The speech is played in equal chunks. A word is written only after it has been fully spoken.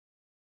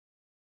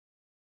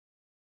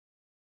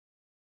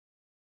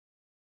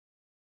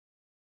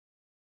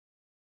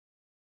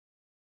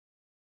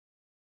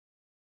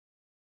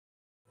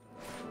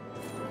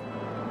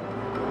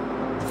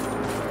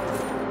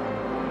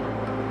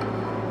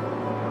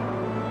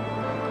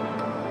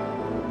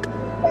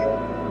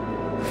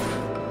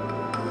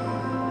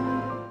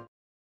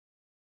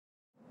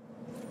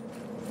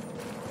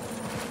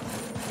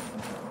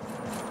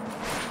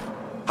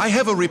I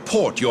have a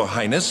report, Your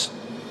Highness.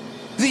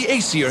 The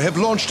Aesir have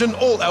launched an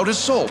all-out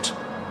assault.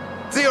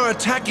 They are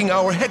attacking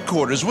our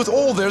headquarters with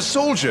all their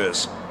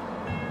soldiers.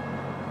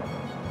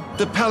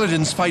 The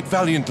paladins fight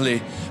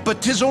valiantly, but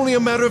 'tis only a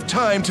matter of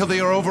time till they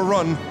are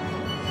overrun.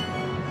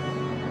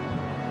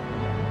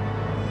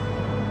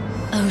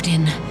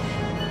 Odin,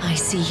 I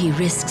see he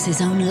risks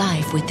his own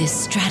life with this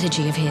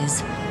strategy of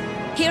his.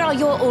 Here are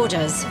your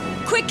orders.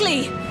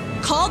 Quickly!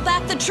 Call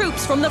back the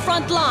troops from the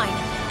front line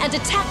and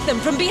attack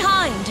them from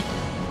behind.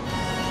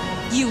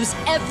 Use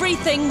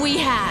everything we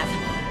have.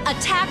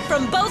 Attack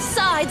from both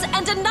sides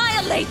and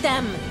annihilate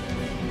them!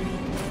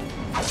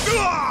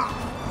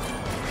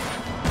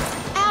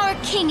 Our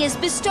king is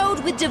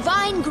bestowed with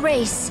divine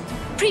grace.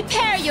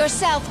 Prepare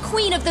yourself,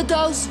 Queen of the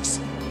Ghosts.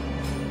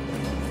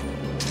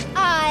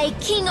 I,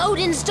 King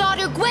Odin's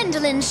daughter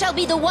Gwendolyn, shall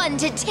be the one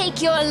to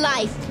take your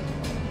life.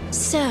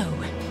 So,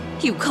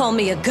 you call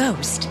me a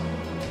ghost?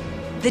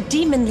 The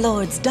Demon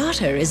Lord's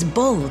daughter is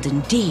bold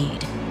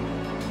indeed.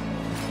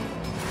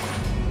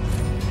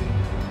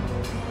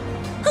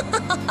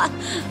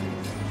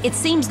 It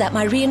seems that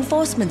my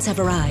reinforcements have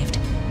arrived.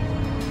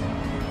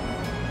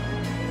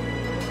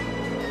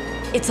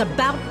 It's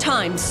about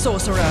time,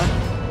 sorcerer!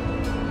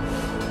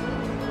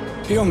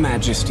 Your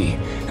Majesty,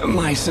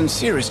 my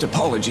sincerest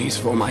apologies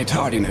for my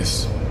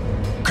tardiness.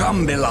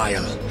 Come,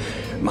 Belial,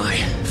 my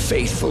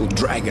faithful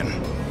dragon.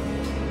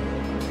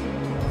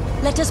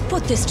 Let us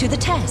put this to the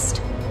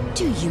test.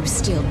 Do you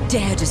still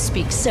dare to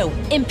speak so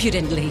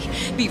impudently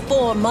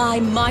before my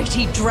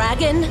mighty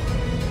dragon?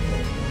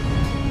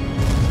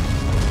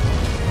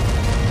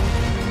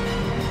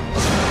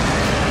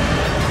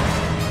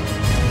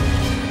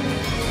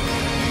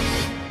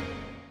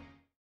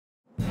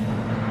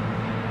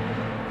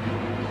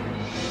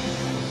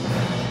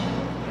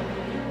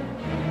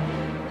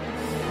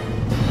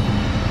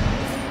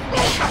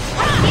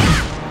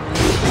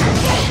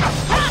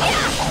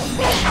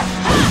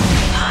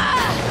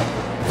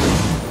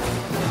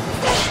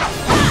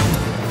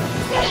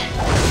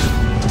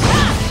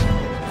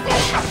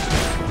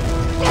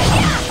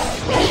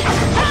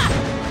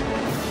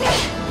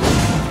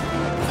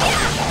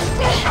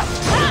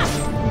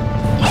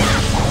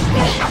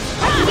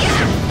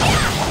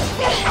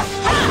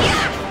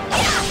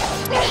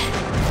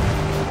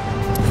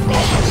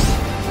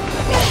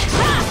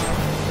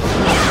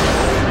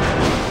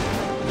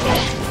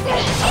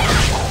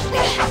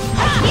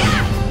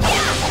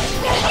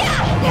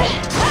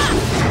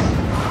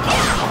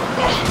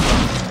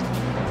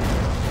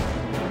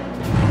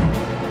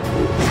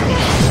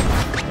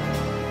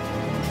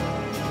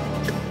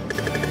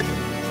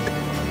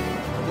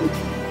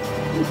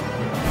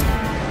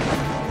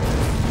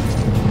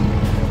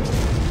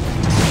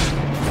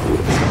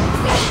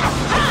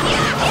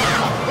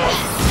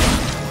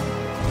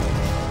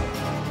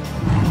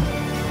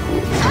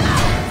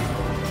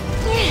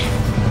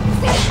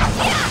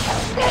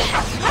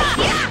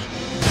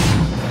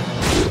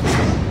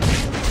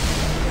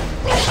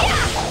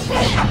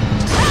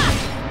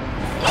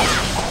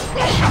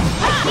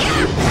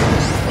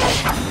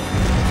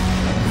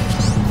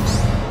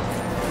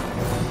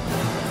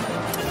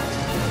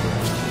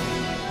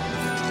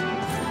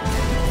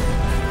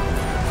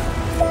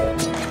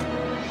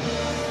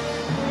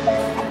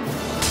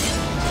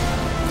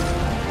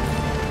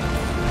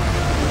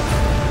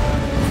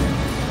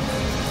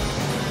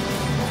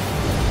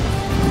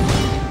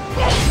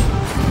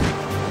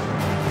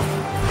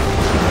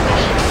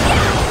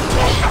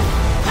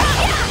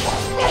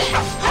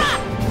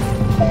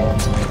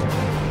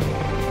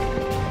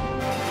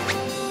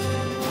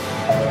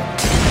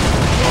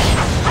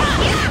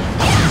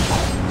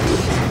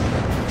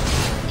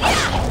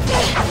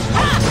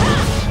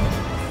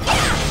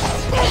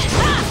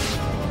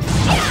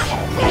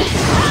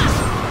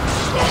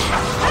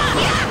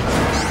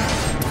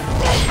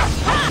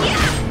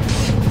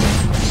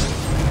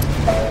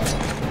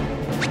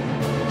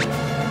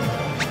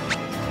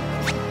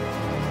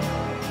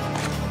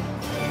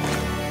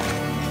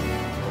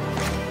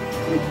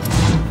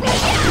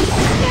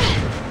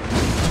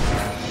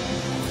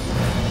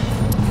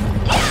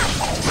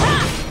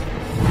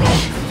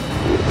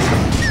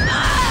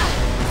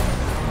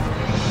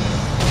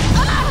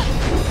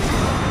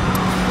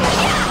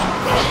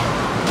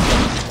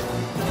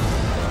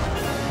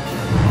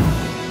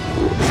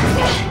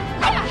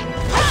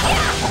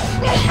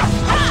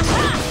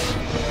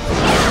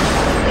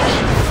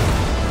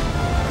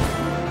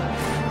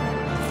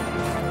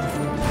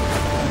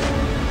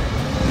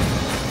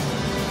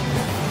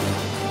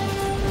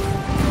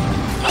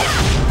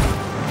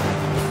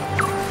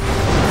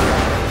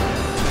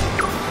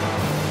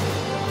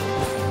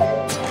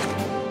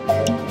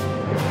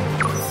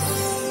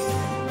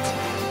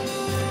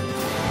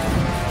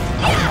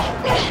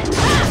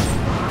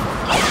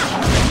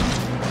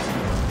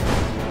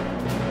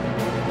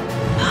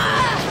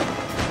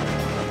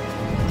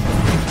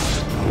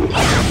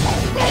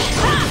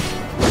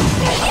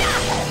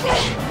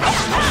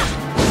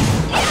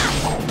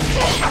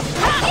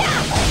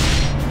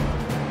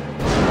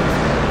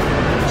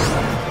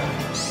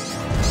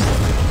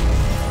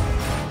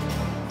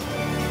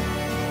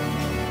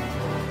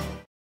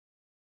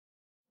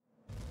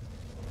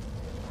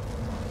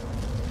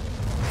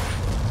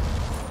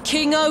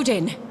 King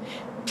Odin,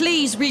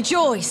 please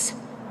rejoice.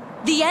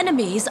 The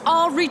enemies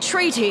are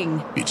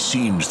retreating. It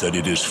seems that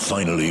it is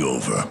finally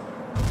over.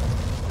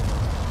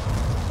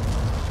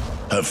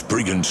 Have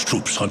Brigand's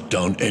troops hunt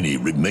down any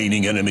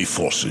remaining enemy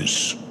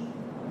forces.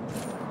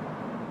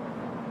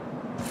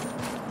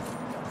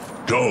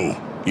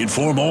 Go,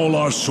 inform all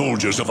our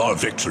soldiers of our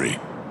victory.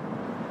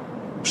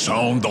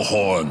 Sound the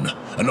horn,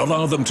 and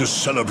allow them to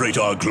celebrate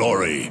our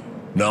glory.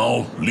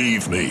 Now,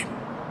 leave me.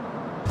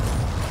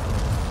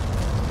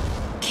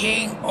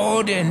 King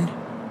Odin.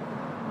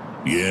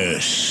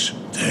 Yes,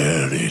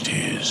 there it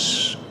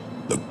is.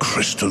 The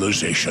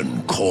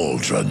crystallization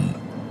cauldron.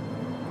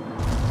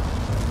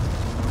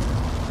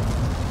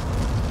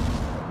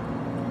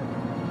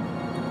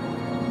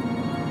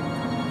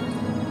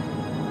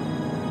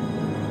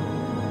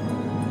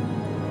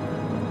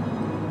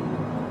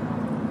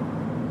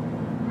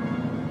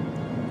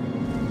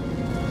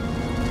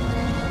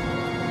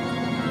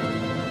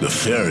 The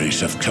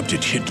fairies have kept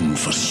it hidden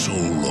for so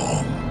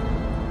long.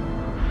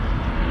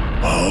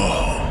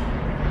 Oh.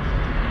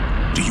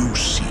 Do you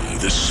see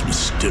this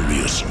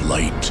mysterious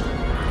light?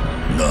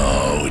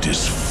 Now it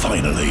is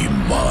finally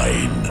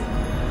mine.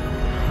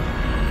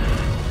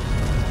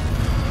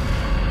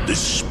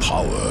 This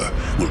power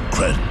will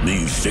grant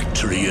me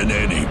victory in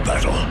any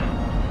battle.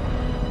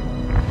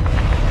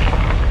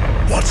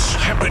 What's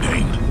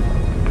happening?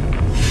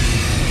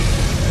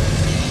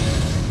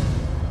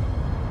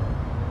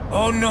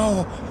 Oh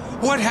no!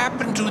 What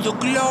happened to the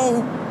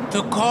glow?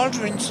 The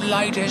cauldron's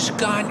light has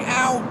gone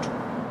out.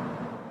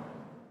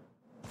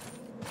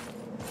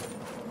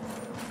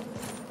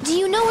 Do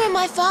you know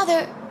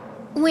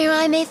where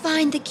I may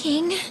find the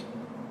king?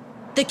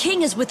 The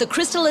king is with the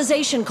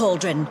crystallization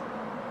cauldron.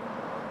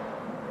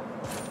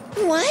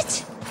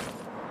 What?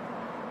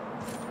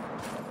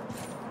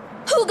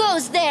 Who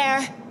goes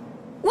there?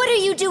 What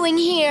are you doing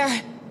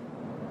here?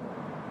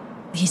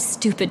 These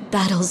stupid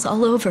battles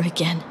all over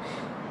again.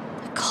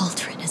 The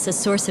cauldron is a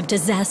source of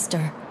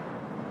disaster.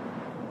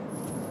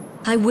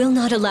 I will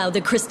not allow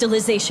the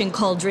crystallization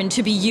cauldron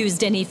to be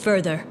used any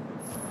further.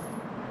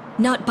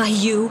 Not by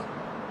you,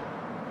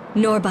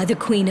 nor by the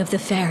Queen of the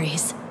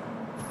Fairies.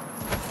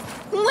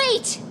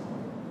 Wait!